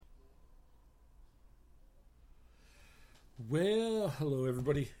Well, hello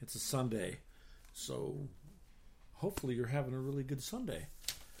everybody. It's a Sunday, so hopefully you're having a really good Sunday.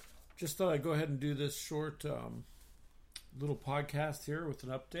 Just thought I'd go ahead and do this short little podcast here with an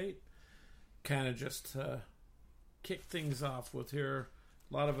update. Kind of just kick things off with here.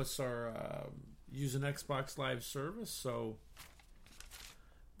 A lot of us are using Xbox Live service, so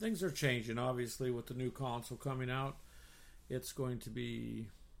things are changing. Obviously, with the new console coming out, it's going to be,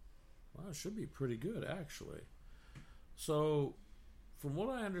 well, it should be pretty good actually. So, from what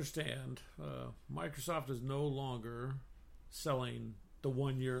I understand, Microsoft is no longer selling the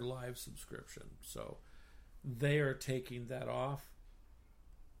 1-year live subscription. So, they are taking that off.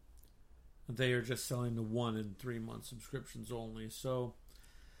 They are just selling the 1 and 3 month subscriptions only. So,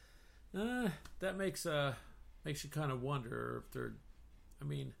 that makes you kind of wonder if they're. I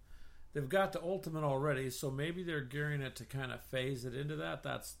mean, they've got the Ultimate already, so maybe they're gearing it to kind of phase it into that.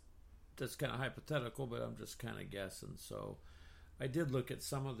 That's kind of hypothetical, but I'm just kind of guessing. So I did look at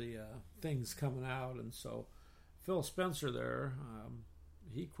some of the things coming out, and so Phil Spencer there,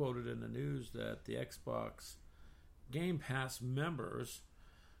 he quoted in the news that the Xbox Game Pass members,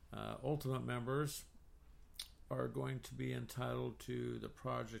 Ultimate members, are going to be entitled to the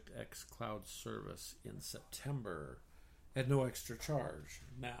Project X Cloud service in September at no extra charge.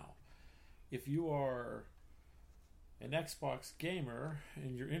 Now, if you are an Xbox gamer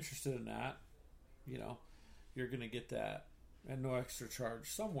and you're interested in that, you're going to get that at no extra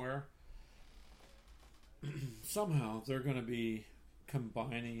charge somewhere. Somehow they're going to be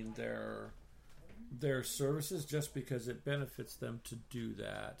combining their services just because it benefits them to do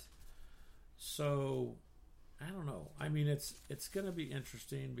that. So I don't know. I mean, it's going to be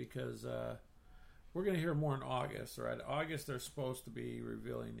interesting because we're going to hear more in August. Right? August they're supposed to be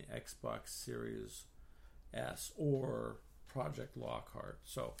revealing the Xbox Series S or Project Lockhart.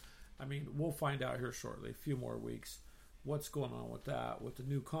 So, I mean, we'll find out here shortly, a few more weeks, what's going on with that. With the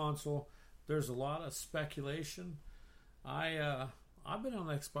new console, there's a lot of speculation. I've been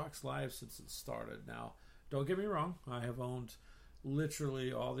on Xbox Live since it started. Now, don't get me wrong, I have owned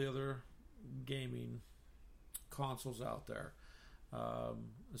literally all the other gaming consoles out there.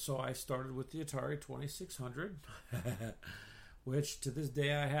 So I started with the Atari 2600, which to this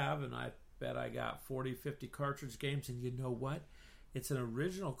day I have, and I bet I got 40, 50 cartridge games, and you know what? It's an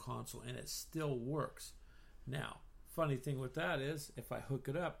original console, and it still works. Now, funny thing with that is, if I hook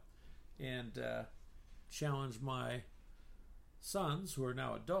it up and challenge my sons, who are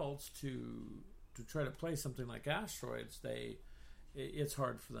now adults, to try to play something like Asteroids, it's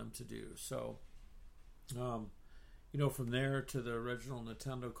hard for them to do. So, from there to the original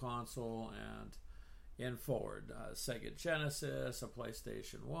Nintendo console and forward, Sega Genesis, a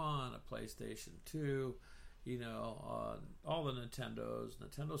PlayStation 1, a PlayStation 2, all the Nintendos.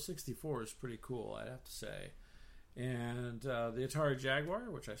 Nintendo 64 is pretty cool, I'd have to say. And the Atari Jaguar,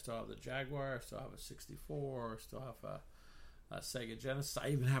 which I still have the Jaguar, I still have a 64, I still have a Sega Genesis. I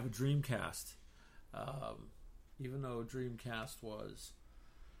even have a Dreamcast. Even though Dreamcast was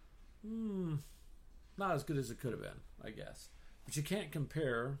not as good as it could have been, I guess. But you can't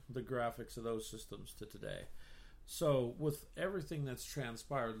compare the graphics of those systems to today. So, with everything that's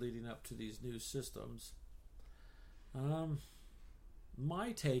transpired leading up to these new systems,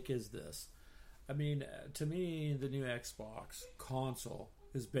 my take is this. I mean, to me, the new Xbox console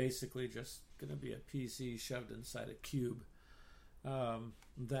is basically just going to be a PC shoved inside a cube.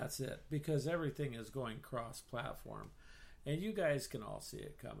 That's it. Because everything is going cross-platform. And you guys can all see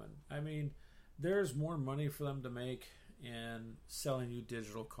it coming. I mean, there's more money for them to make in selling you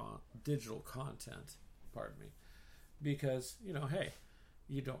digital content, because hey,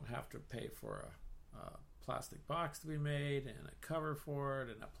 you don't have to pay for a plastic box to be made and a cover for it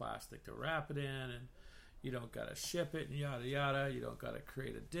and a plastic to wrap it in, and you don't got to ship it and yada yada. You don't got to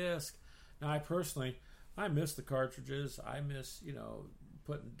create a disc. Now, I miss the cartridges. I miss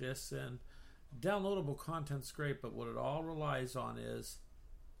putting discs in. Downloadable content's great, but what it all relies on is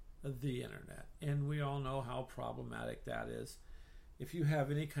the internet, and we all know how problematic that is. If you have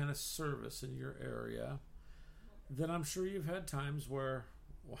any kind of service in your area, then I'm sure you've had times where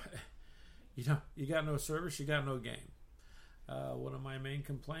you got no service, you got no game. One of my main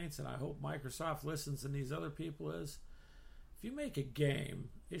complaints, and I hope Microsoft listens and these other people, is if you make a game,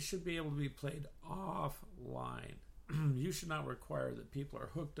 it should be able to be played offline. You should not require that people are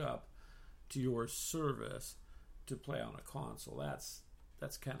hooked up to your service to play on a console. That's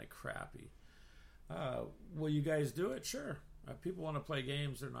kind of crappy. Will you guys do it? Sure. If people want to play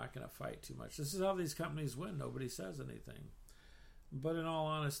games, they're not going to fight too much. This is how these companies win. Nobody says anything. But in all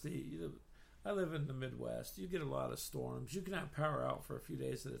honesty, I live in the Midwest. You get a lot of storms. You can have power out for a few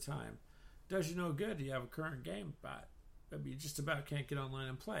days at a time. Does you no good. You have a current game, but I mean, just about can't get online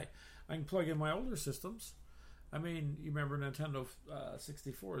and play. I can plug in my older systems. I mean, you remember Nintendo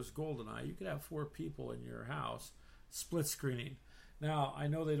 64's GoldenEye? You could have 4 people in your house split screening. Now, I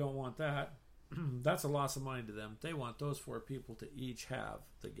know they don't want that. That's a loss of money to them. They want those 4 people to each have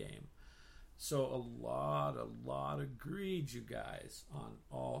the game. So a lot of greed, you guys, on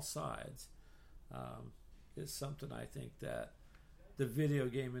all sides, is something I think that the video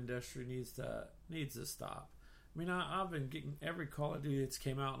game industry needs to stop. I mean, I've been getting every Call of Duty that's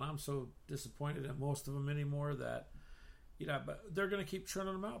came out, and I'm so disappointed in most of them anymore that, but they're going to keep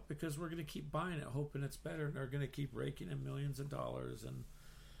churning them out because we're going to keep buying it, hoping it's better, and they're going to keep raking in millions of dollars, and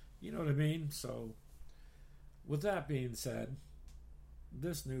you know what I mean? So, with that being said,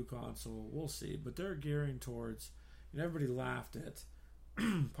 this new console, we'll see, but they're gearing towards, everybody laughed at,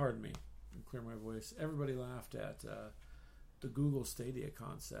 pardon me, clear my voice, everybody laughed at the Google Stadia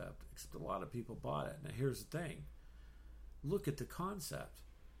concept, except a lot of people bought it. Now here's the thing, look at the concept.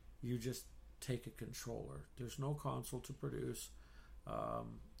 You just take a controller. There's no console to produce.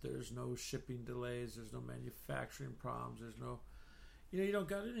 There's no shipping delays. There's no manufacturing problems. There's no, you don't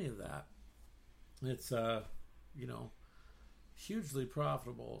got any of that. It's, hugely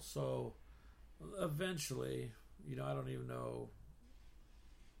profitable. So eventually, I don't even know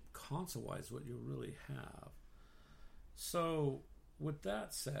console-wise what you'll really have. So with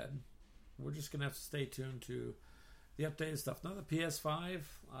that said, we're just going to have to stay tuned to the updated stuff. Now the PS5,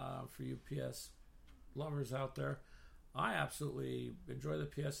 for you PS lovers out there, I absolutely enjoy the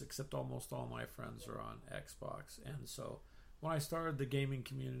PS, except almost all my friends are on Xbox. And so when I started the gaming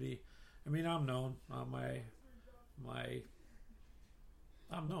community, I mean, I'm known. I'm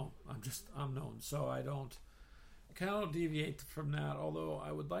known. I'm known. So I kind of deviate from that, although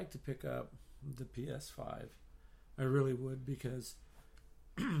I would like to pick up the PS5. I really would, because,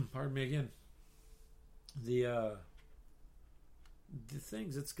 pardon me again, the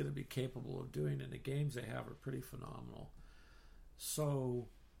things it's going to be capable of doing and the games they have are pretty phenomenal. So,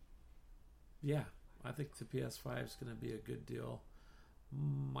 yeah, I think the PS5 is going to be a good deal.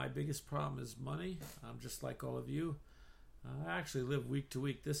 My biggest problem is money. I'm just like all of you. I actually live week to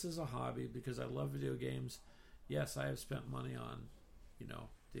week. This is a hobby because I love video games. Yes, I have spent money on,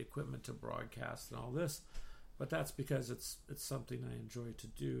 the equipment to broadcast and all this, but that's because it's something I enjoy to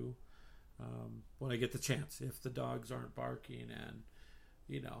do when I get the chance. If the dogs aren't barking and,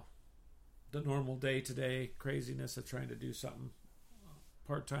 the normal day-to-day craziness of trying to do something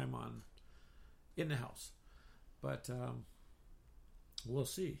part-time in the house. But we'll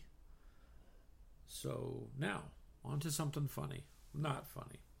see. So now, on to something funny. Not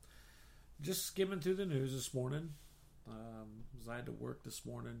funny. Just skimming through the news this morning. I had to work this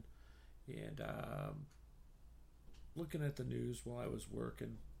morning, and looking at the news while I was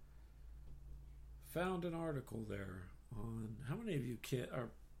working, found an article there on how many of you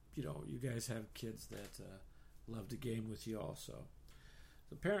you guys have kids that love to game with you also.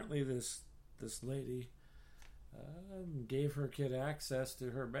 Apparently this lady gave her kid access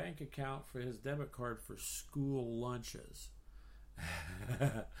to her bank account for his debit card for school lunches.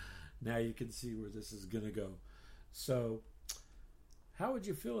 Now you can see where this is going to go. So, how would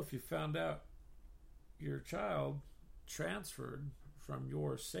you feel if you found out your child transferred from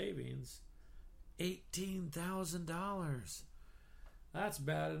your savings $18,000? That's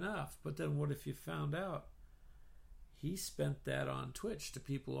bad enough. But then what if you found out he spent that on Twitch to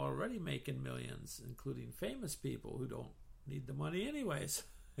people already making millions, including famous people who don't need the money anyways?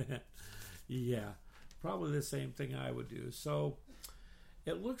 Yeah, probably the same thing I would do. So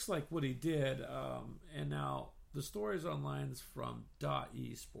it looks like what he did, and now the story's online from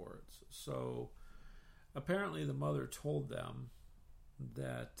 .esports. So apparently the mother told them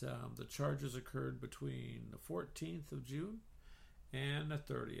that the charges occurred between the 14th of June and the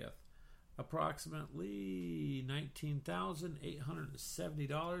 30th. Approximately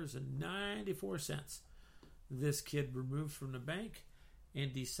 $19,870.94 this kid removed from the bank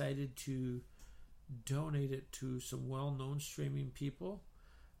and decided to donate it to some well-known streaming people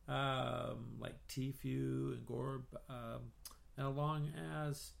like Tfue and Gorb, and along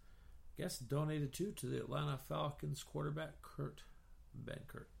as, I guess, donated to the Atlanta Falcons quarterback Kurt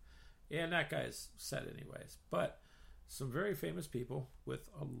Benkert. And that guy's set anyways. But some very famous people with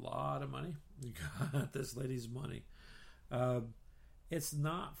a lot of money got this lady's money. It's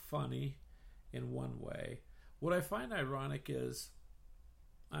not funny in one way. What I find ironic is,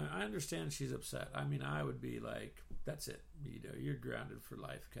 I understand she's upset. I mean, I would be like, that's it. You're grounded for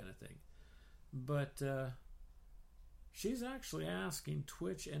life kind of thing. But she's actually asking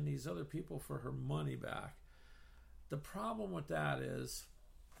Twitch and these other people for her money back. The problem with that is,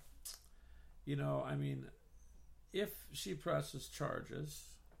 if she presses charges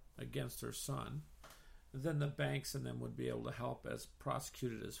against her son, then the banks and them would be able to help as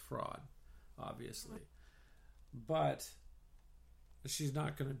prosecuted as fraud, obviously. But she's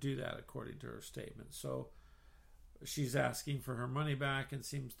not going to do that according to her statement. So she's asking for her money back and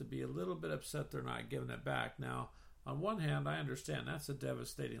seems to be a little bit upset they're not giving it back. Now, on one hand, I understand that's a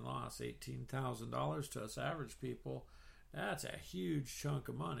devastating loss, $18,000 to us average people. That's a huge chunk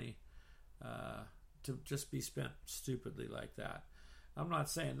of money to just be spent stupidly like that. I'm not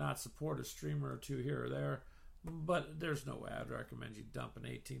saying not support a streamer or two here or there, but there's no way I'd recommend you dumping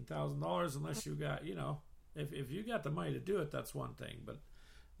 $18,000 unless you got, if you got the money to do it, that's one thing, but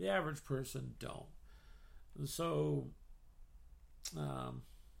the average person don't. So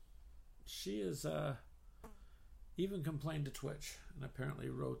she is even complained to Twitch and apparently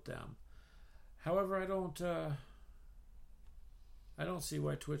wrote them. However, I don't see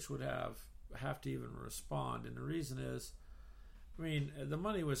why Twitch would have to even respond, and the reason is, the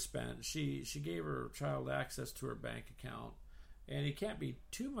money was spent. She gave her child access to her bank account, and he can't be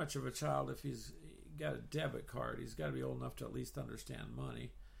too much of a child if he's got a debit card. He's got to be old enough to at least understand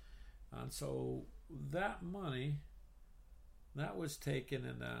money. And so that money, that was taken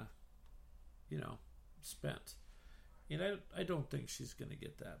and, spent. And I don't think she's going to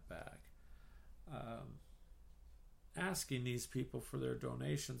get that back. Asking these people for their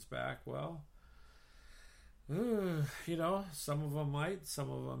donations back, well, some of them might,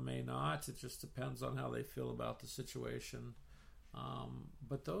 some of them may not. It just depends on how they feel about the situation.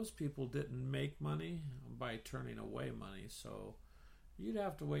 But those people didn't make money by turning away money, so you'd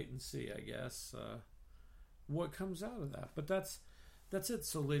have to wait and see, I guess, what comes out of that. But that's it.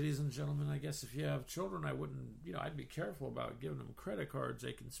 So, ladies and gentlemen, I guess if you have children, I wouldn't, I'd be careful about giving them credit cards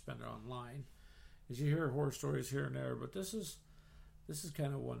they can spend it online. As you hear horror stories here and there, but this is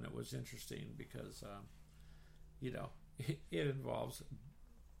kind of one that was interesting because, it involves,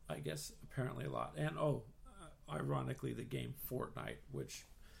 I guess, apparently a lot. And, ironically, the game Fortnite, which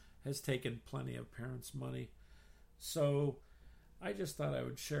has taken plenty of parents' money. So I just thought I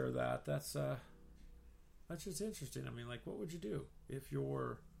would share that. That's just interesting. What would you do if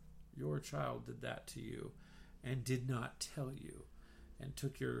your child did that to you and did not tell you and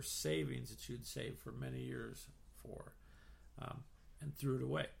took your savings that you'd saved for many years for and threw it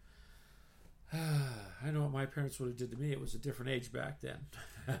away? I know what my parents would have did to me. It was a different age back then.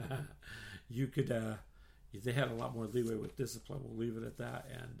 You could, they had a lot more leeway with discipline. We'll leave it at that.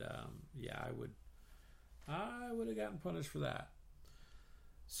 And I would have gotten punished for that.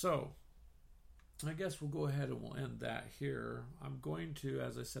 So I guess we'll go ahead and we'll end that here. I'm going to,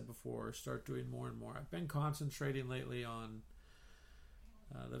 as I said before, start doing more and more. I've been concentrating lately on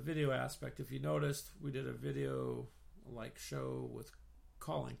the video aspect. If you noticed, we did a video show with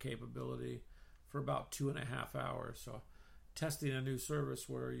calling capability for about 2.5 hours. So testing a new service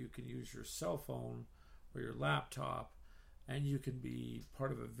where you can use your cell phone or your laptop and you can be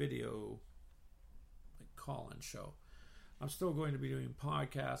part of a video call-in show. I'm still going to be doing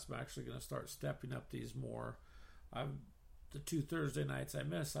podcasts. I'm actually going to start stepping up these more. The 2 Thursday nights I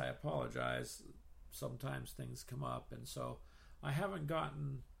miss, I apologize. Sometimes things come up, and so I haven't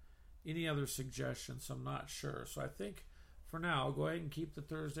gotten any other suggestions, so I'm not sure. So I think for now, I'll go ahead and keep the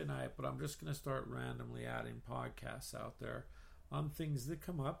Thursday night, but I'm just going to start randomly adding podcasts out there on things that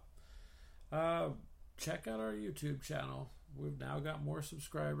come up. Check out our YouTube channel. We've now got more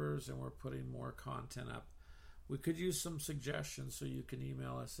subscribers, and we're putting more content up. We could use some suggestions, so you can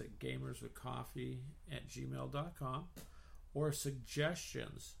email us at gamerswithcoffee@gmail.com or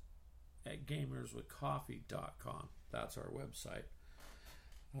suggestions@gamerswithcoffee.com. That's our website.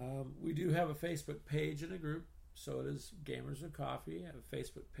 We do have a Facebook page and a group, so it is Gamers with Coffee. I have a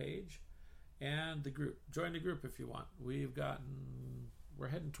Facebook page and the group. Join the group if you want. We're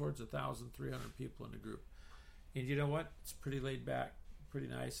heading towards 1,300 people in the group. And you know what? It's pretty laid back, pretty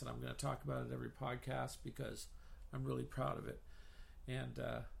nice, and I'm going to talk about it every podcast because I'm really proud of it. And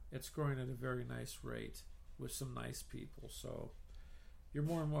it's growing at a very nice rate with some nice people. So you're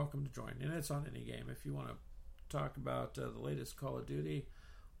more than welcome to join. And it's on any game. If you want to talk about the latest Call of Duty,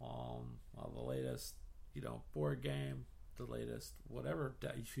 the latest, board game, the latest whatever.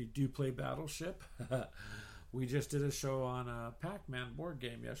 If you do play Battleship, we just did a show on a Pac-Man board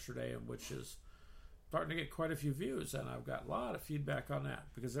game yesterday, which is starting to get quite a few views, and I've got a lot of feedback on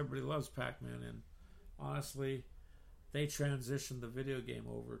that because everybody loves Pac-Man, and honestly, they transitioned the video game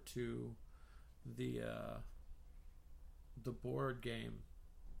over to the board game.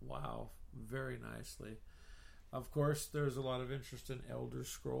 Wow, very nicely. Of course, there's a lot of interest in Elder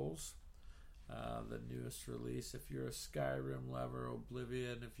Scrolls, the newest release. If you're a Skyrim lover,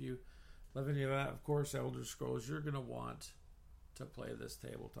 Oblivion, if you Living you that, of course, Elder Scrolls, you're going to want to play this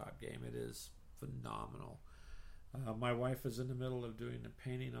tabletop game. It is phenomenal. My wife is in the middle of doing a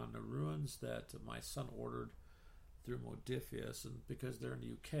painting on the ruins that my son ordered through Modifius, and because they're in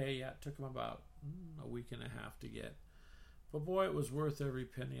the UK, it took him about a week and a half to get. But boy, it was worth every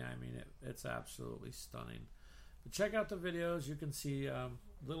penny. I mean, it's absolutely stunning. But check out the videos. You can see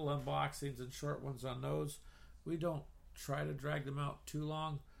little unboxings and short ones on those. We don't try to drag them out too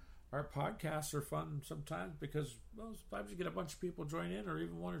long. Our podcasts are fun sometimes because sometimes you get a bunch of people join in, or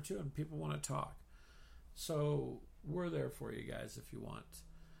even one or two, and people want to talk. So we're there for you guys if you want.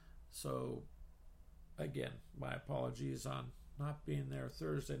 So again, my apologies on not being there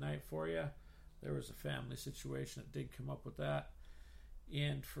Thursday night for you. There was a family situation that did come up with that.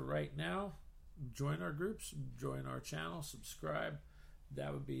 And for right now, join our groups, join our channel, subscribe.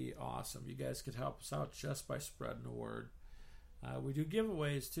 That would be awesome. You guys could help us out just by spreading the word. We do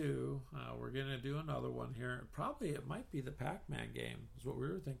giveaways too. We're going to do another one here. Probably it might be the Pac-Man game is what we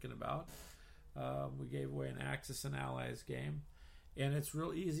were thinking about. We gave away an Axis and Allies game. And it's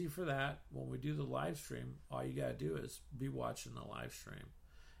real easy for that. When we do the live stream, all you got to do is be watching the live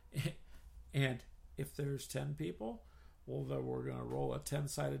stream. And if there's 10 people, well, then we're going to roll a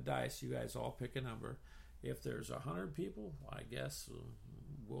 10-sided dice. You guys all pick a number. If there's 100 people, I guess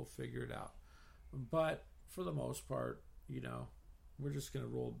we'll figure it out. But for the most part, we're just going to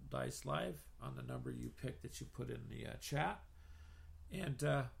roll dice live on the number you pick that you put in the chat. And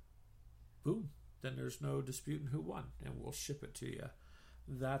boom, then there's no disputing who won, and we'll ship it to you.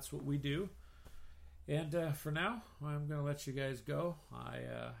 That's what we do. And for now, I'm going to let you guys go. I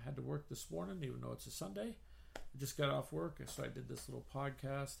had to work this morning, even though it's a Sunday. I just got off work, so I did this little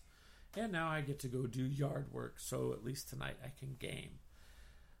podcast. And now I get to go do yard work, so at least tonight I can game.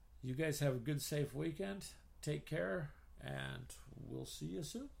 You guys have a good, safe weekend. Take care, and we'll see you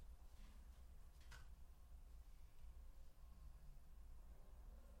soon.